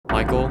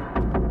Michael.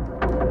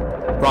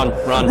 Run,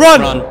 run, Run!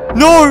 run.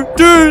 No,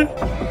 dude!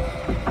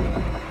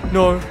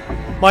 No.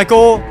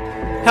 Michael!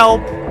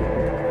 Help!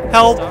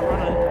 Help! Start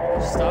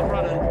running. Start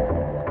running.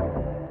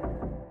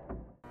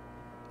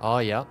 Oh,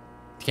 yeah.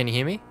 Can you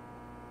hear me?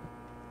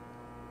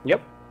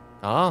 Yep.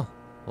 Oh,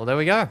 well, there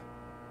we go.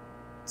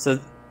 So,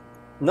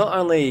 not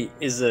only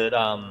is it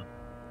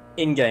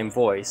in-game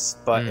voice,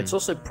 but it's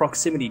also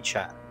proximity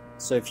chat.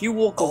 So if you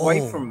walk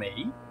away from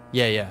me,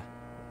 Yeah, yeah.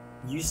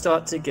 you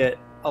start to get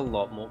a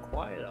lot more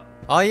quieter.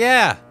 Oh,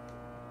 yeah.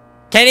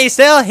 Can he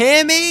still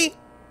hear me?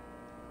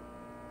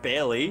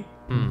 Barely.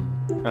 Hmm.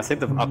 I think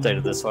they've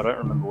updated this, so I don't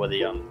remember where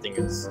the thing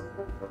is.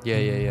 Yeah,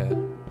 yeah, yeah.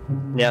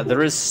 Now,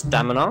 there is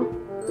stamina,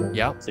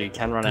 Yeah. so you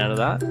can run out of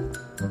that.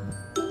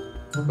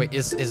 Wait,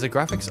 is the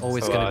graphics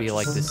always So, going to be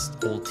like just-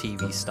 this old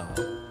TV style?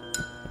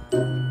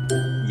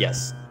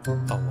 Yes.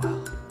 Oh,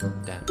 wow.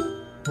 Damn.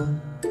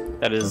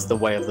 That is the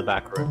way of the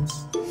backrooms.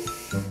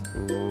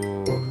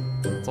 Ooh.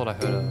 I thought I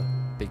heard a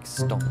big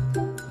stomp.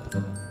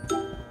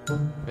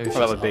 Maybe it's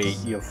Well, that just would be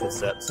us. your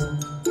footsteps.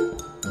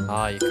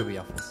 Ah, it could be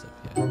up and stuff,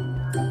 yeah.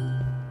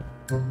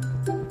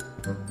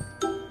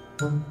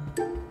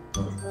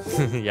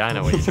 Yeah, I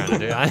know what you're trying to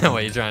do. I know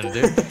what you're trying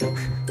to do.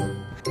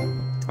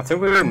 I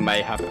think we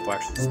may have to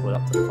actually split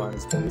up the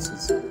phones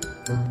voices.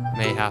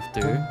 May have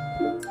to.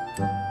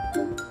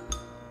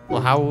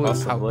 Well, how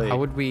Possibly.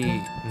 would we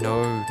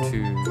know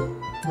to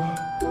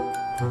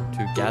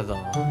gather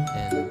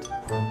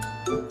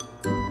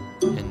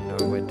and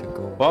know where to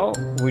go? Well,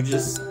 we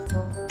just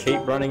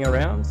keep running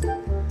around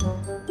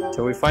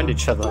till we find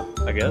each other,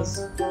 I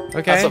guess. That's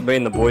Okay. what me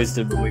and the boys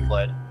did when we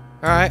played.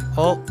 All right.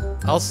 Well,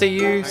 I'll see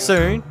you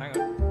soon. Hang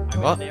on.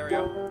 I'm What? in an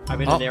area.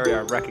 I'm in Oh. an area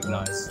I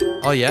recognize.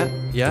 Oh yeah,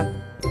 yeah.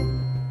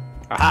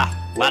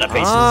 Aha! Ladder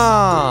pieces.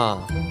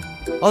 Ah.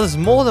 Oh, there's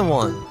more than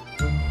one.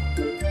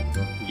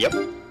 Yep.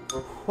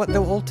 What? They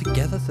were all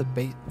together. The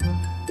bait.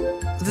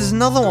 There's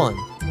another one.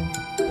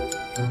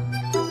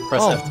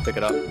 Press Oh. F to pick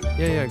it up.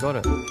 Yeah, yeah, I got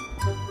it.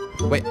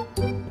 Wait,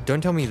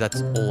 don't tell me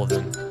that's all of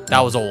them. That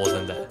was all of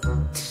them there.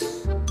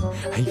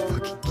 Are you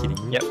fucking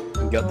kidding me? Yep.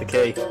 You got the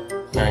key.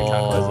 Very Oh,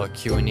 calculated.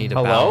 Q, we need a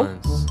Hello?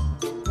 balance.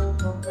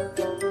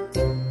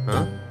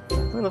 Huh?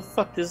 Where the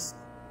fuck is...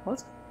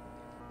 What?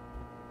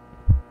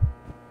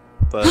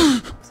 But I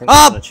think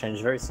Ah! it's gonna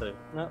change very soon.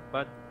 No,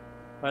 bye.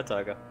 Bye,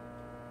 Tiger.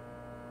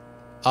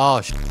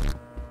 Oh,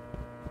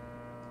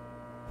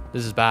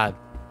 this is bad.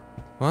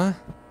 What?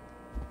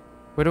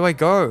 Where do I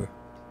go?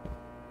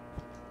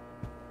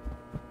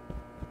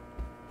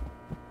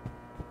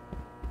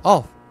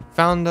 Oh,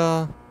 found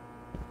a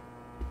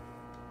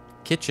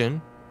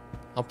kitchen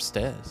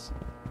upstairs.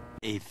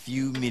 A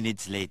few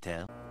minutes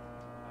later.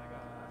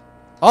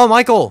 Oh,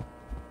 Michael!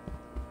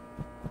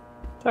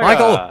 Tiger!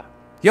 Michael!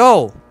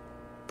 Yo!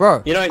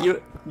 Bro, You know,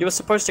 you were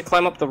supposed to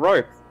climb up the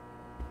rope.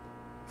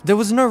 there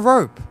was no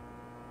rope.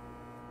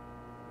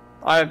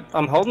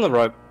 I'm holding the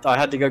rope. I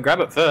had to go grab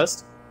it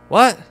first.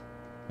 What?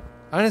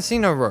 I didn't see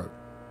no rope.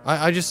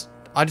 I just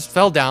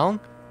fell down,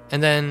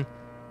 and then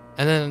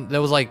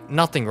there was like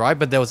nothing, right?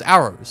 But there was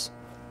arrows.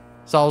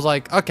 So I was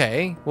like,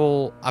 okay,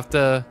 well, I have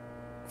to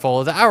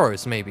follow the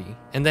arrows maybe.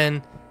 And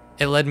then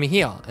it led me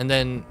here, and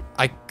then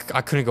I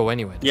couldn't go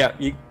anywhere. Yeah,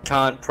 you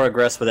can't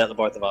progress without the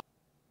both of us.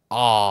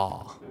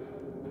 Oh,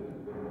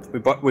 We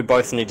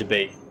both need to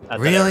be at that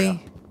area.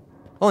 really?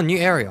 Oh, new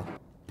area.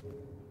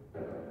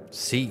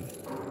 C.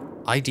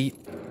 ID.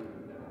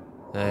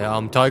 Hey,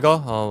 I'm Tiger.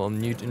 I'm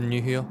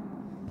new here.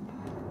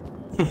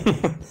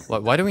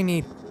 Why do we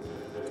need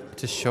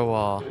to show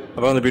our...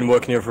 I've only been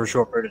working here for a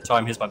short period of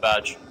time. Here's my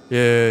badge.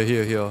 Yeah,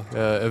 here.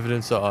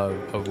 Evidence that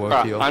I've worked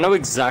Alright, here. I know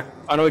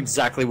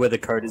exactly where the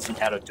code is and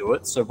how to do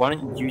it. So why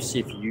don't you see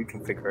if you can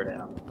figure it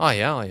out? Oh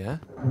yeah.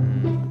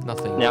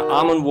 Nothing. Now,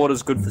 almond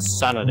water's good for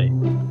sanity.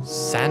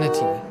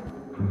 Sanity.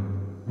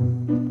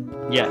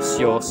 Yes,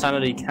 your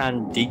sanity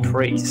can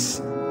decrease.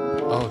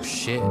 Oh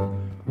shit.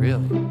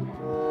 Really?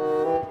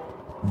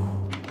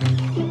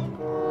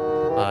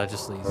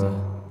 Just leaves there.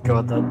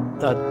 God,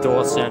 that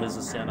door sound is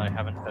a sound I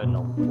haven't heard in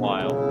a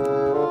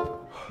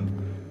while.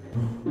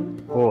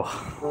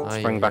 Oh,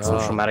 let's bring back some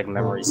yeah. traumatic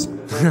memories.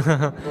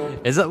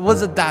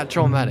 Was it that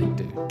traumatic,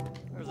 dude?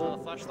 There's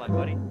another flashlight,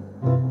 buddy.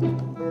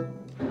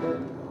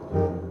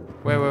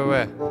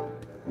 Where?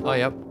 Oh,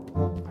 yep.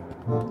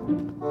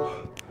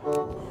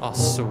 Oh,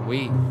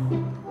 sweet.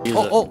 Use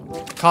it. Oh,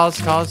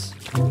 cars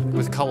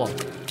with color.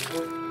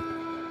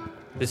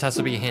 This has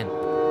to be a hint.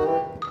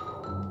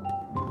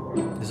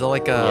 Is there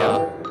like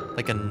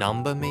a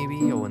number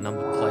maybe, or a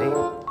number plate?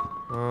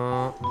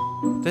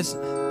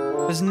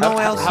 There's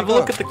nowhere else to have a go.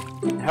 look at the.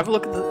 Have a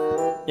look at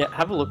the. Yeah,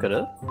 have a look at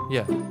it.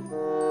 Yeah.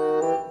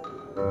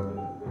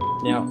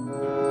 Now,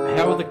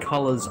 how are the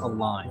colors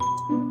aligned?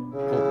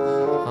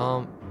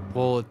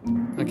 Well,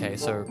 okay,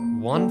 so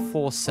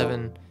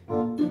 147.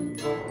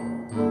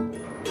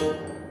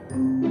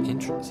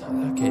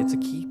 Interesting. Okay, it's a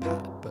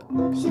keypad, but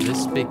so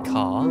this big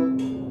car.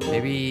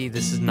 Maybe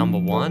this is number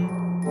 1.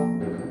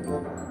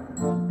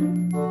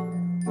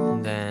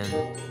 And then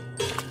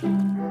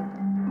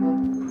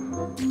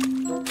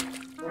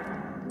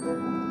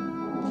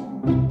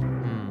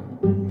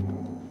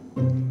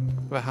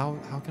But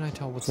how can I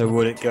tell what's So not?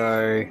 would it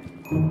go?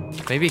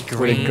 Maybe Would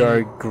green. it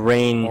go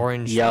green,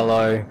 orange.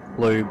 yellow,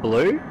 blue,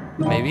 blue?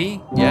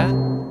 Maybe, yeah.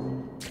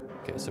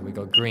 Okay, so we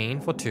got green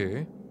for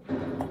 2.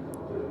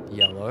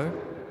 Yellow,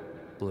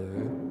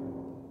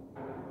 blue,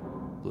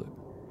 blue.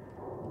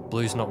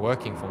 Blue's not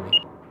working for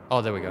me.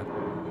 Oh, there we go.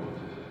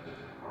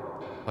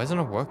 Why isn't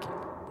it working?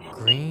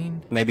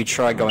 Green. Maybe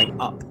try going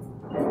up.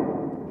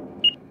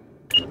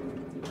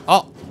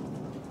 Oh,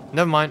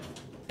 never mind.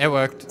 It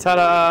worked.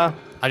 Ta-da!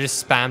 I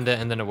just spammed it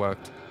and then it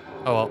worked.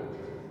 Oh well.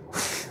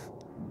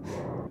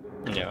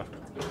 Yeah.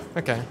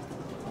 Okay.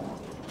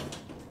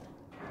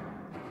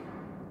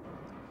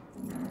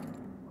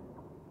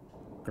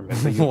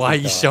 Remember Why are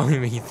you click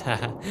showing me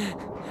that?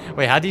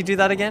 Wait, how do you do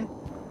that again?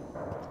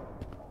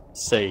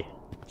 C.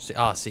 C.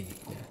 Yeah.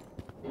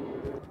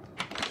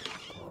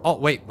 Oh,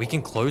 wait, we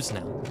can close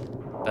now.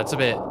 That's a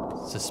bit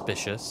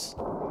suspicious.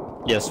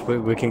 Yes,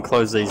 we can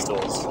close these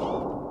doors.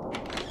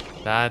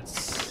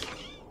 That's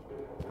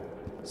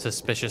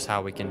suspicious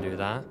how we can do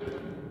that.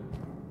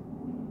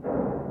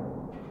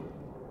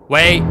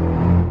 Wait!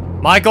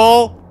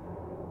 Michael!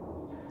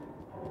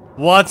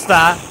 What's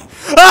that?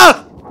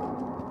 Ah!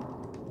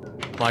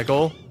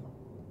 Michael?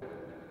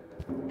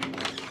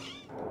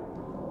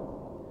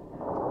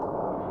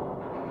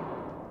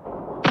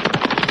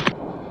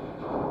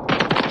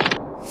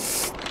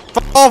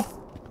 Fuck off!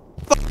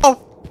 Fuck off!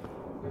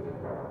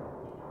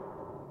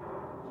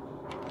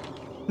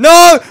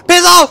 No!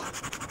 Piss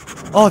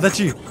off! Oh, that's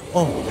you.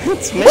 Oh.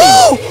 It's me!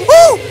 Oh!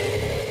 Oh!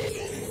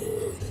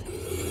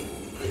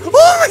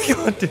 Oh my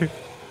god, dude.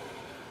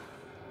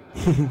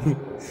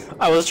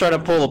 I was trying to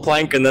pull a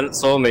plank and then it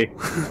saw me.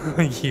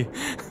 You.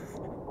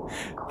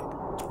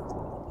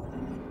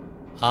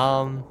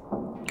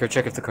 Go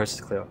check if the coast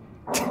is clear.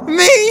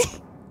 Me?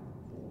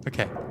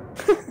 Okay.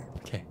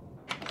 Okay.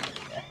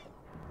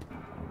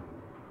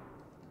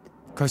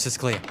 Coast is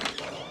clear.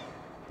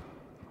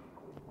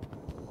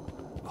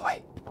 Oh,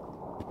 wait.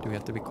 Do we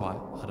have to be quiet?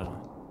 I don't know.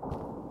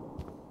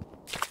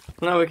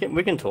 No, we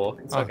can talk.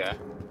 It's Oh. okay.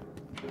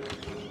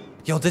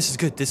 Yo, this is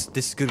good. This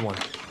is a good one.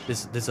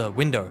 There's a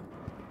window.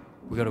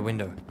 We got a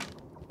window.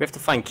 We have to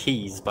find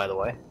keys, by the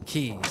way.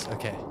 Keys.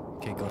 Okay.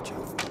 Okay, gotcha.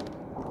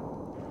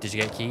 Did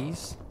you get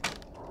keys?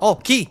 Oh,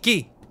 key.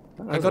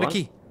 I There's got a one.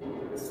 key.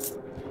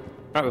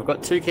 Right, we've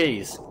got 2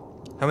 keys.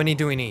 How many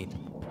do we need?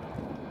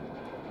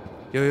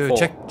 Yo, 4.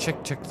 check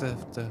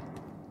the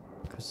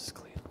coast is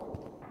clear.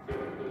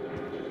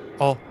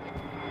 Oh.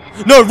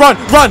 No, run!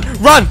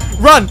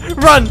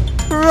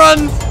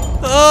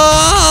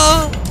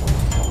 Ah!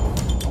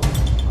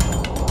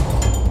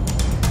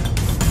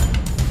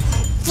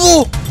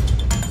 Oh!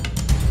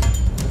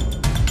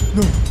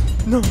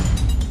 No.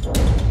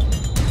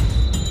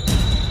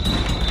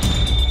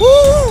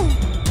 Woo!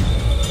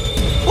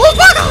 Oh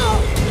my god!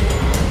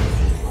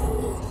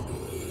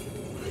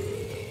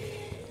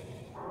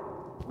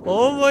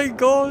 Oh my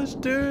gosh,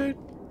 dude.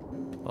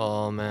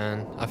 Oh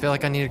man, I feel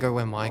like I need to go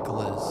where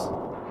Michael is.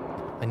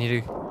 I need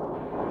to...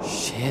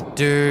 Shit,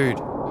 dude.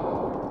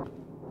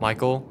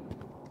 Michael?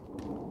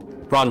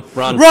 Run!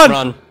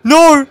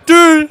 No,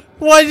 dude!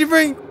 Why did you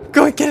bring...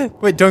 Go and get it!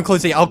 Wait, don't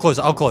close it. I'll close.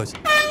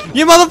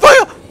 You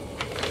motherfucker!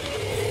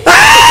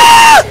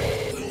 Ah!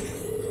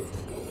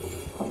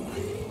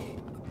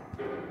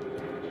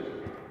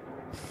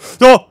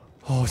 Oh!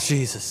 Oh,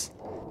 Jesus.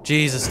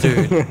 Jesus,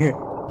 dude.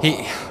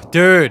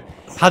 Dude.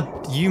 How...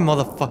 You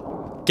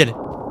motherfucker... Get it.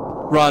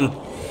 Run!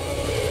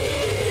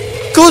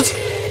 God!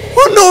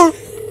 Oh no!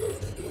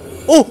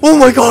 Oh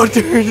my god,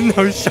 dude!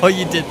 No shot,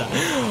 you did that.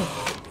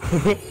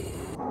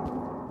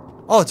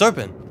 Oh, it's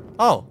open.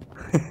 Oh.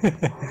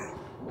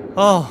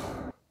 Oh.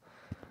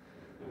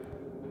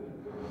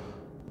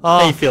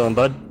 How you feeling,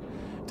 bud?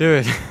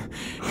 Dude.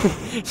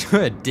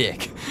 You're a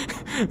dick.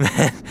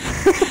 Man.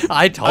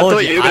 I I told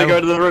thought you. you were gonna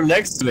go to the room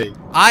next to me.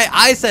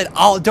 I said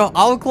I'll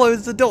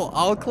close the door.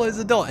 I'll close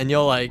the door. And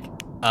you're like,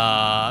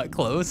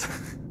 close.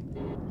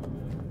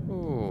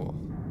 Ooh.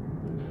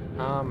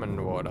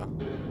 Almond water.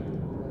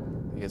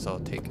 I guess I'll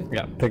take it.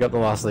 Yeah, pick up the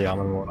last of the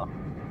almond water.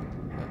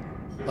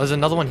 Oh, there's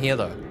another one here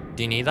though.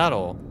 Do you need that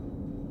or?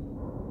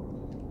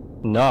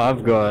 No,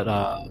 I've got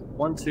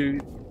 1, 2,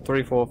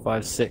 3, 4,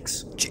 5,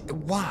 6.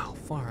 Wow,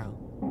 far out.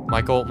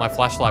 Michael, my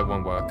flashlight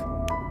won't work.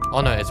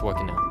 Oh no, it's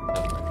working now.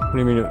 Never mind. What do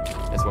you mean?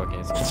 It's working.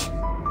 It's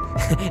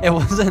working. It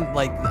wasn't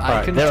like I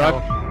Alright, couldn't there tell.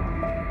 are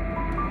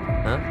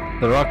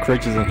there are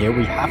creatures in here.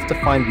 We have to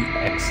find the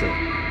exit.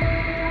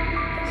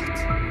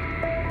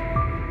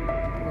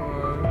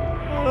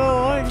 I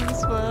don't like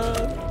this,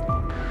 man.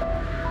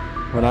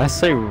 When I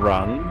say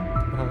run,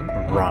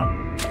 Uh-huh.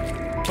 run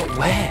But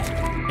where?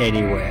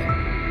 anywhere.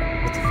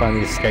 We have to find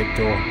the escape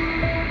door.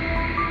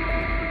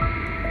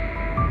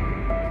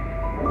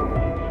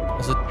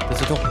 There's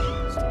a door.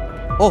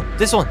 Oh,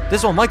 this one,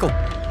 Michael.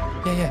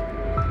 Yeah.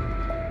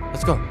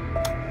 Let's go.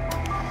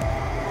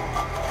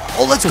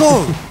 Oh, let's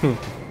go.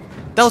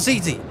 That was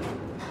easy.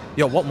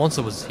 Yo, what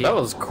monster was here? That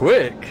was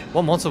quick.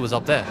 What monster was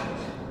up there?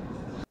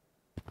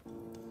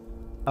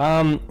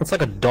 It's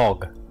like a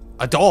dog.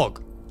 A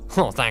dog.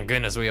 Oh, thank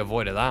goodness we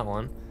avoided that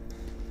one.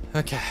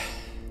 Okay.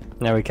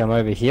 Now we come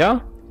over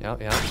here.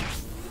 Yep.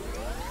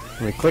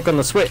 And we click on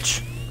the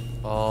switch.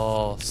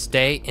 Oh,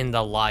 stay in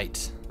the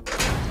light.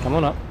 Come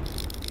on up.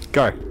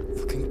 Go.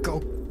 Fucking go.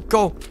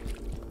 Go.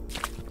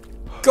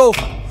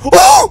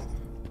 Oh!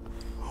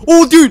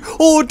 Oh,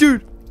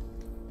 dude.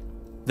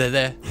 They're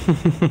there.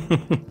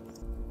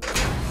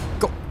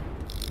 Go.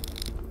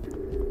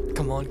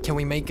 Come on, can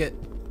we make it?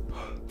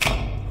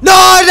 No!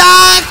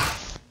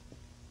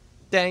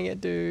 Dang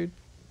it, dude.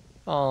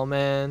 Oh,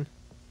 man.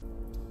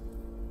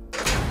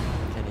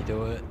 Can he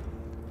do it?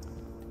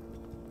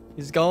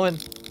 He's going.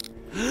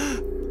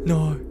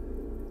 No.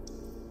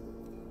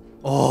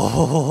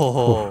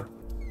 Oh.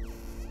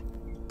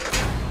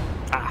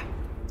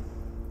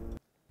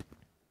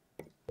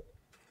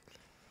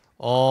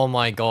 Oh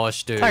my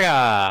gosh, dude.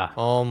 Taga!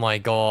 Oh my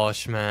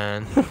gosh,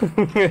 man.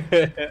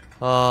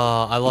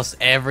 Oh, I lost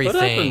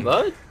everything.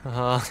 What happened,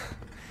 bud?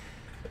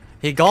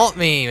 He got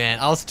me, man.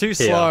 I was too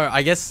slow.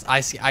 I guess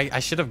I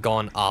should have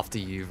gone after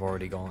you've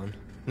already gone.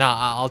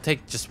 Nah, I'll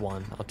take just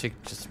one. I'll take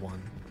just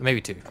one.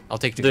 Maybe two. I'll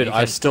take two. Dude,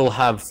 I still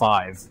have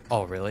 5.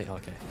 Oh, really?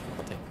 Okay.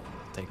 I'll take.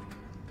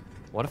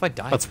 What if I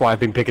die? That's why I've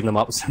been picking them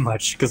up so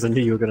much, because I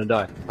knew you were gonna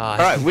die.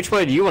 Alright, which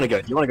way do you want to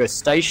go? Do you want to go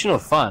station or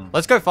fun?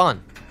 Let's go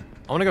fun.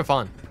 I want to go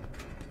fun.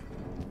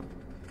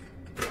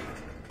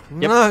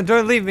 Yep. No,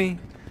 don't leave me.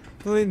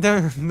 Please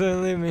don't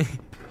leave me.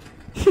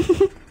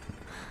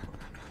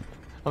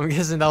 I'm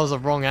guessing that was a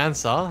wrong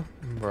answer,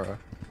 bro.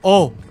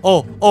 Oh,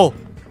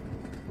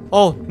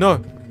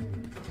 no.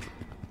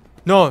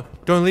 No,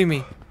 don't leave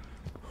me.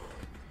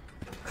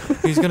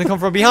 He's gonna come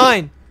from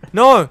behind.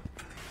 No.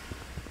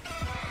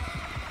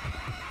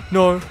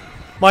 No.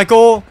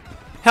 Michael,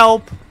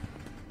 help.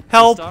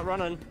 Help. Start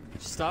running.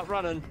 Start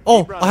running.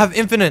 Oh, Keep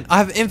running. I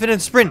have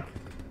infinite sprint.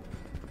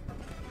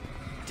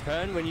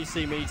 Turn when you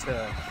see me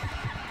turn.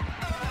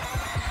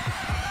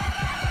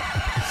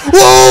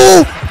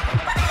 Whoa!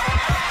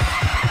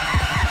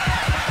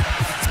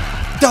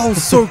 That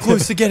was so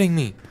close to getting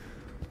me.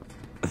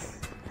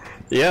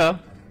 Yeah.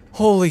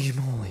 Holy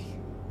moly.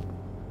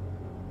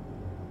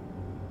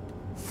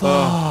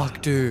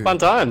 Fuck, dude. Fun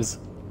times.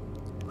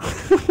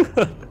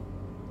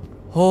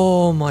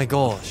 Oh my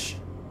gosh.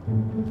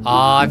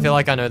 I feel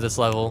like I know this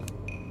level.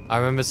 I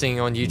remember seeing it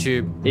on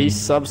YouTube.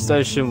 East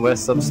substation,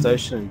 west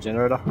substation, and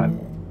generator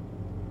highway.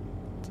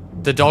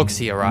 The dog's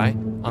here, right?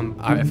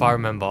 If I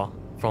remember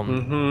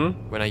from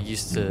when I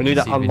used to We need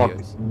to see unlock.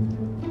 videos.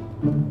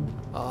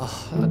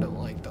 Oh, I don't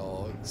like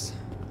dogs.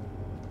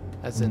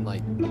 As in,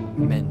 like,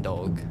 men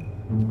dog.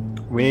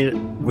 We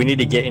need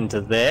to get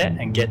into there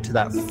and get to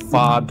that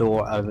far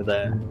door over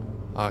there.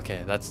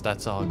 Okay,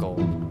 that's our goal.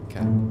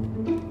 Okay.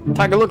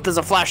 Take a look. There's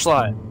a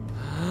flashlight.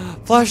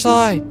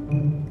 Flashlight!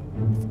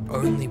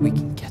 Only we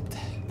can get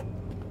there.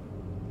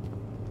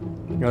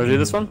 You want to do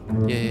this one?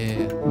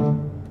 Yeah.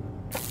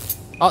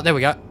 Oh, there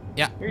we go.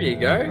 Yeah. Here you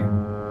go.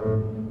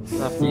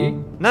 After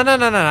you. No.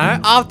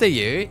 After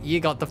you. You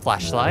got the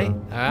flashlight.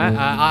 Alright.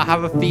 I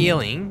have a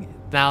feeling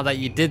now that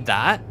you did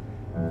that,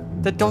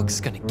 the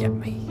dog's gonna get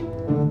me.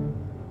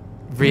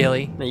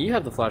 Really? No, you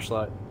have the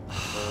flashlight.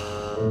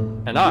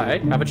 And I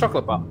have a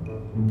chocolate bar.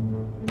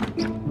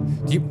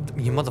 You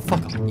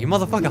motherfucker. You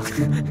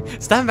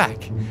motherfucker. Stand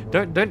back.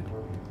 Don't.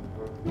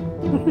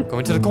 Go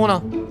into the corner.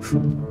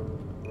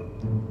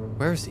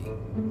 Where is he?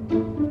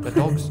 The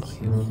dog's not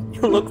here.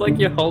 You look like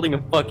you're holding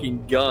a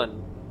fucking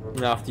gun.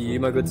 After you,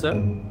 my good sir.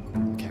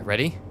 Okay,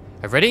 ready?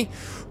 Ready?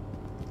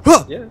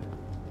 Huh! Yeah.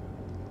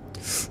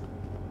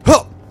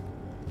 Huh!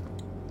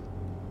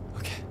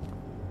 Okay.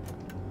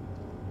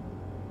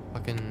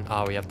 Fucking.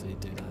 Oh, we have to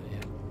do that,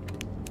 yeah.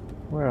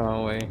 Where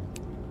are we?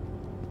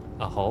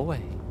 A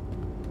hallway.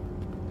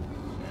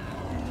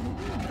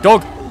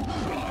 Dog!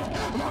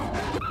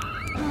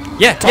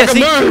 Yeah,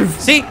 Fucking move!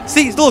 See,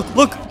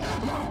 look!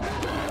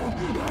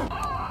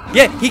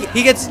 Yeah,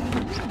 he gets...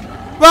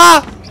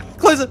 Ah!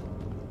 Close it!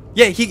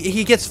 Yeah,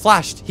 he gets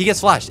flashed.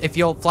 If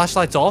your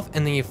flashlight's off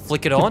and then you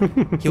flick it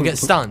on, he'll get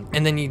stunned.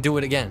 And then you do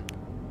it again.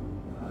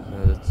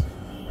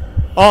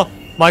 Oh,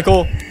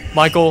 Michael,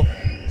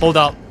 hold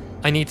up.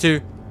 I need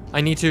to.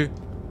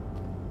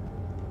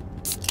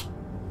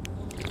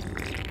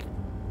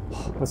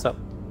 What's up?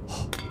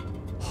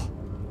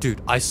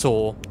 Dude, I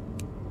saw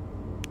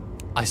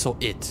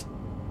it.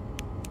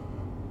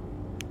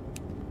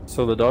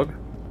 Saw the dog?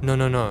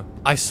 No.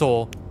 I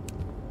saw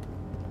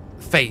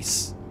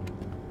face.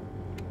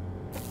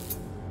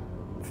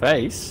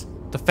 Face?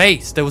 The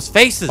face. There was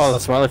faces. Oh, the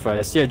smiley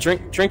face. Yeah,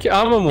 drink your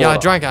almond water. Yeah, I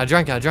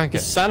drank it.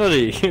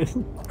 Sanity.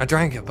 I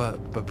drank it, but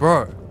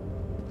bro,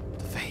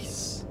 the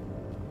face.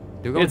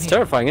 Dude, It's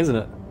terrifying, isn't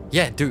it?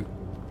 Yeah, dude.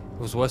 It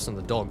was worse than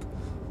the dog.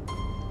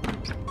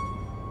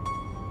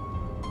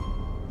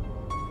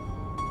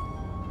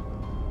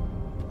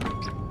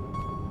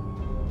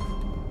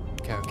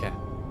 Okay.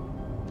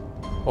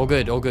 All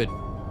good.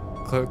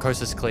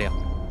 Coast is clear.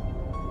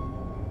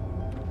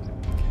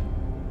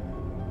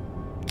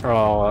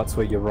 Oh, that's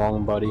where you're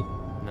wrong, buddy.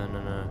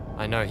 No.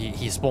 I know,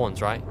 he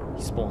spawns, right?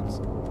 He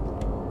spawns.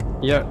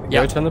 Yeah,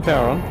 Yeah. go turn the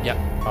power on. Yep.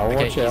 I'll Okay,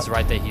 watch he's out.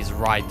 right there. He's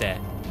right there.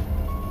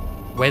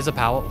 Where's the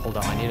power? Hold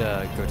on, I need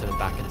to go to the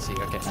back and see.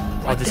 Okay.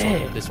 Oh, this there.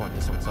 one. This one.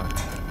 This one. Sorry.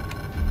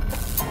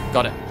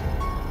 Got it.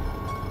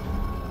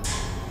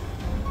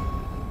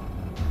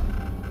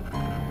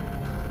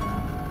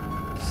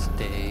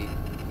 Stay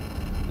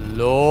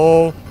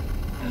low.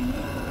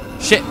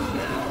 Shit.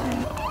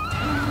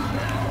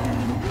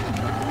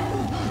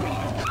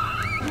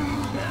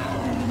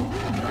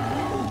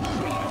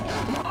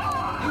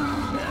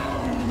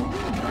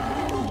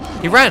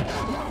 He ran.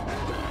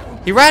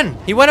 He ran.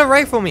 He went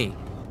away from me.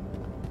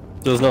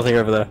 There was nothing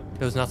over there.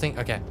 There was nothing?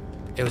 Okay.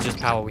 It was just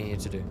power we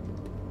needed to do.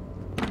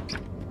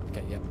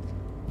 Okay, yeah.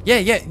 Yeah,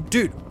 yeah,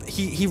 dude.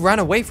 He ran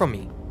away from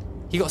me.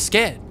 He got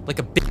scared. Like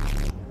a bitch.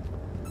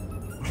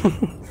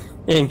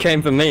 And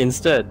came for me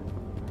instead.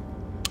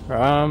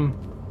 Are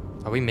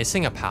we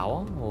missing a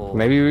power? Or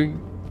Maybe we...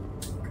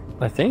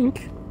 I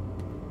think.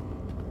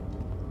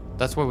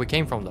 that's where we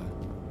came from though.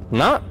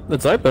 Nah,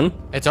 it's open.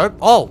 It's open.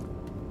 Oh!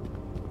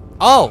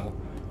 Oh!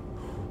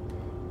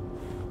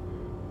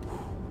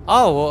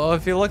 Oh, well,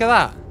 if you look at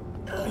that.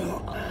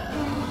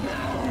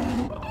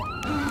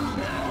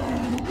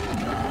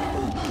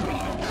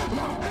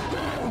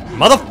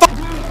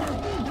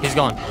 Motherfucker! He's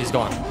gone. He's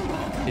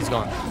gone. He's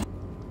gone.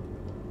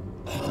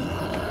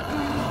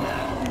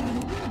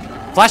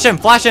 Flash him!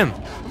 Flash him!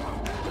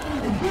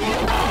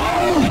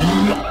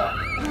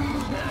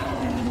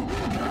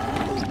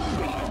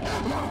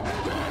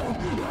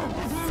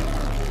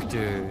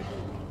 Dude.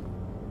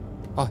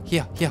 Oh,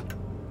 here, here.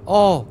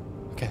 Oh!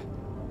 Okay.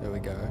 There we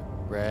go.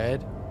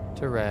 Red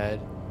to red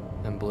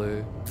and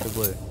blue to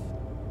blue.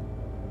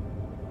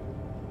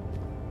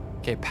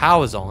 Okay,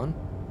 power's on.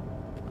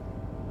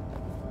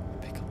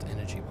 Pick up the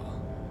energy bar.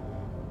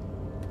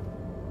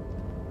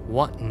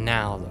 What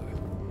now, though?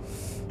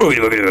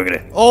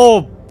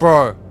 Oh,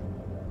 bro.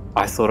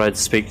 I thought I'd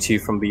speak to you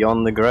from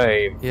beyond the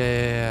grave. Yeah,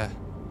 yeah, yeah.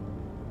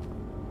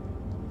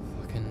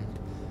 Fucking.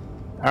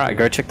 Alright,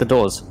 go check the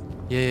doors.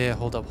 Yeah, yeah,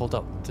 hold up, hold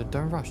up.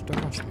 Don't rush me.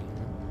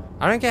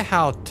 I don't get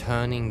how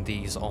turning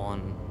these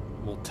on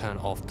will turn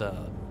off the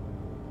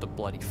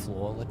bloody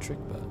floor electric,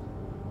 but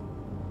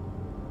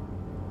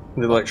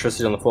The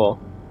electricity on the floor.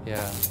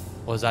 yeah.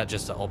 Or is that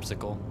just an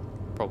obstacle?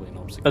 Probably an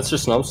obstacle. That's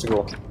just an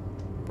obstacle.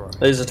 bro.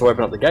 These are to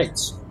open up the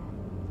gates.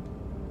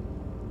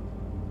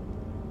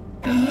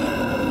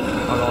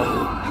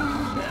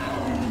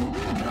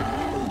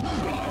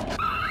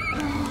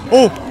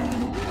 Oh!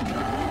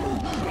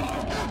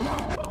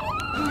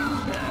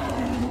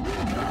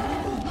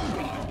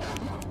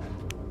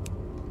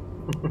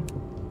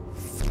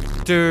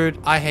 Dude,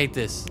 I hate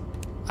this.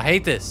 I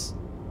hate this.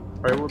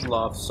 I would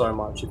laugh so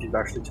much if you've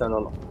actually turned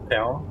on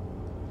power.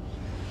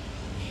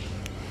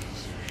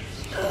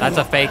 That's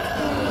a fake.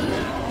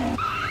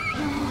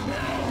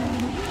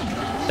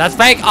 That's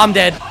fake. I'm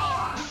dead.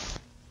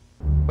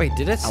 Wait,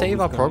 did it save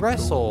our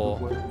progress or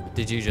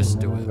did you just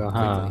do it quickly?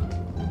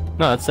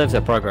 No, it saves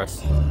our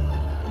progress.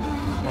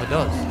 Oh, it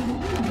does.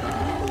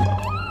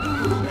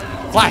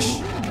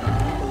 Flash!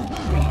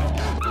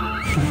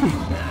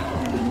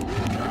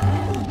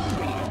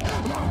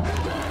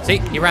 See,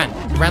 he ran.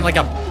 He ran like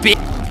a bitch.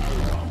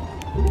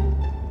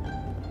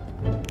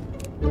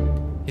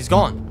 He's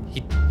gone.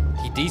 He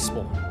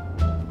despawned.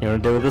 You wanna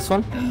do with this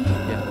one?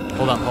 Yeah.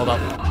 Hold up, hold up.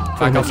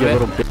 Back up to it.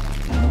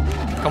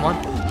 Come on.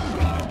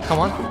 Come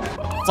on.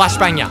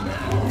 Flashbang ya.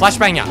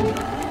 Flashbang ya.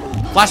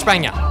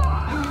 Flashbang ya.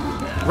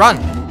 Run.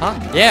 Huh?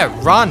 Yeah,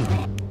 run.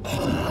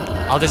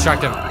 I'll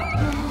distract him. Come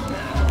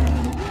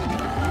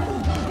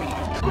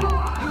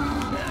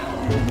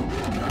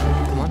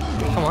on.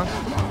 Come on.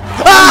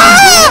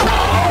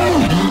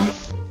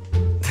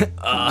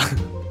 Ah!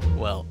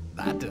 Well,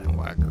 that didn't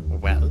work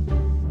well.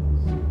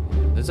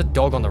 There's a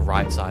dog on the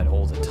right side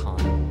all the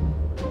time.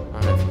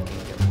 I don't know if you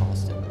can get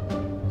past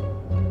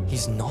him.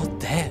 He's not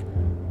there.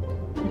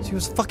 So he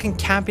was fucking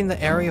camping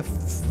the area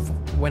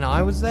when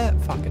I was there?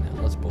 Fucking hell,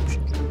 that's bullshit.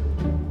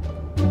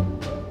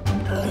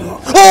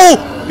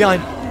 Oh!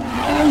 Behind!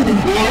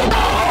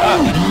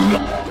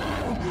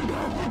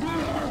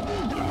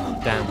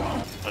 Damn.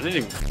 I didn't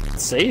even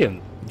see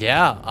him.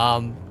 Yeah,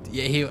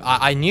 yeah,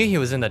 I knew he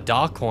was in the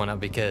dark corner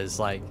because,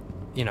 like,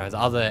 you know, the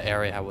other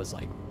area was,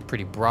 like,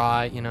 pretty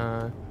bright, you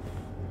know.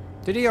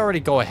 Did he already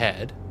go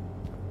ahead?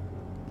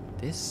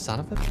 This son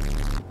of a...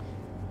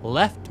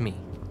 left me.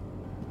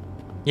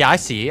 Yeah, I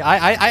see.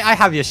 I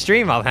have your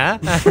stream up, huh?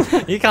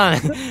 You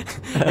can't...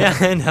 yeah,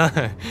 I know.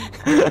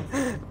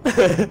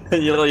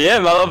 You're like, yeah,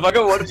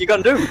 motherfucker, what have you got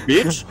to do,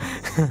 bitch?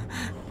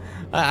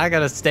 I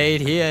gotta stay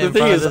here The in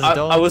thing front is, of this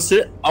door. I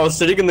was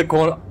sitting in the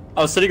corner.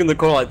 I was sitting in the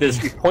corner like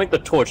this. You point the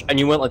torch, and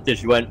you went like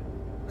this. You went.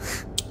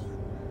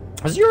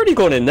 Has he already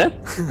gone in there?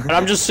 And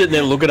I'm just sitting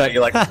there looking at you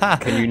like,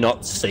 can you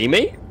not see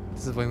me?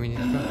 This is where we need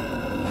to go.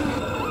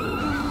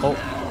 Oh.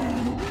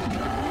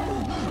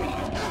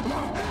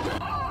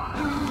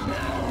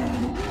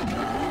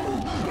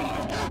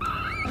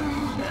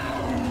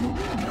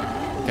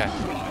 Okay.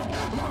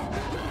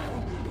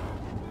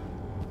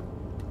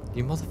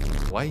 You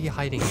motherfucker, why are you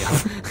hiding here?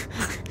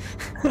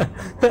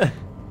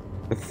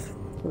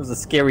 was a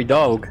scary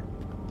dog.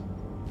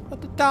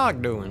 What the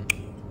dog doing?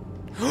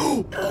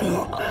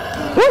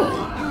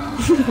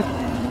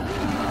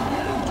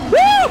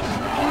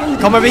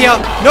 Come over here!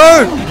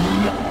 No!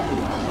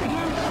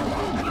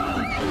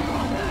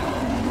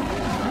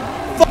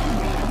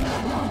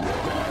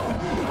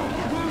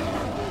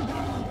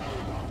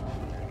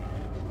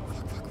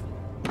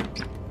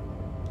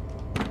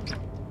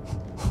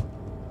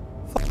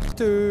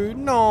 Dude,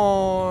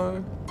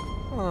 no.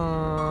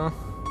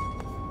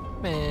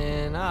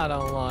 Man, I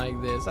don't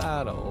like this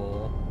at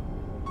all.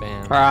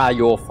 Bam. Ah,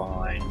 you're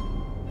fine.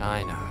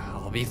 I know,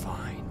 I'll be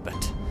fine,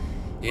 but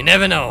you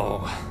never know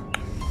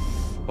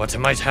what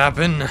might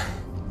happen.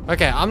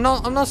 Okay, I'm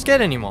not scared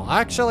anymore.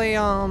 Actually,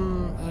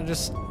 I'm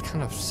just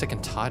kind of sick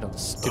and tired of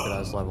this stupid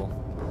ass level.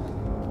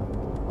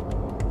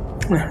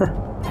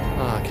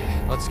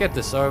 Okay, let's get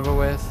this over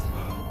with.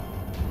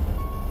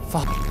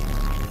 Fuck.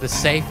 The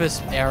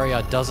safest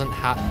area doesn't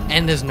have,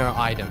 and there's no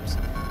items.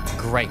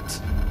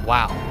 Great.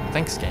 Wow.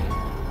 Thanks, game.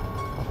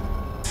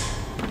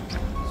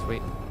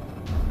 Sweet.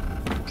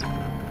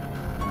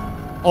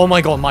 Oh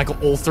my god, Michael,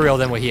 all three of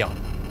them were here.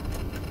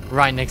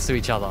 Right next to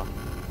each other.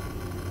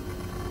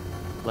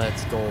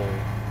 Let's go.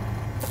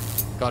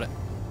 Got it.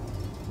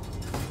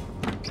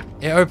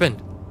 It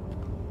opened.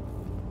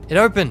 It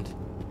opened.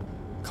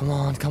 Come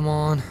on, come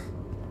on.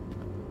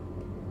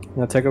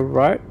 Now take a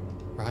right.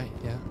 Right,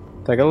 yeah.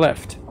 Take a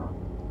left.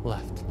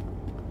 Left.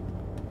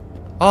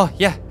 Oh,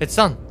 yeah, it's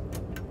done.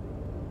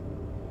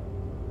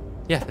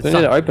 Yeah, it's Don't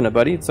done. need to open it,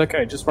 buddy. It's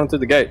okay. Just run through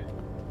the gate.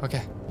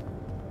 Okay.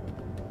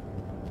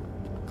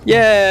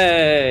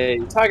 Yay!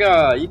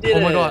 Tiger, you did it!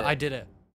 Oh my god, I did it.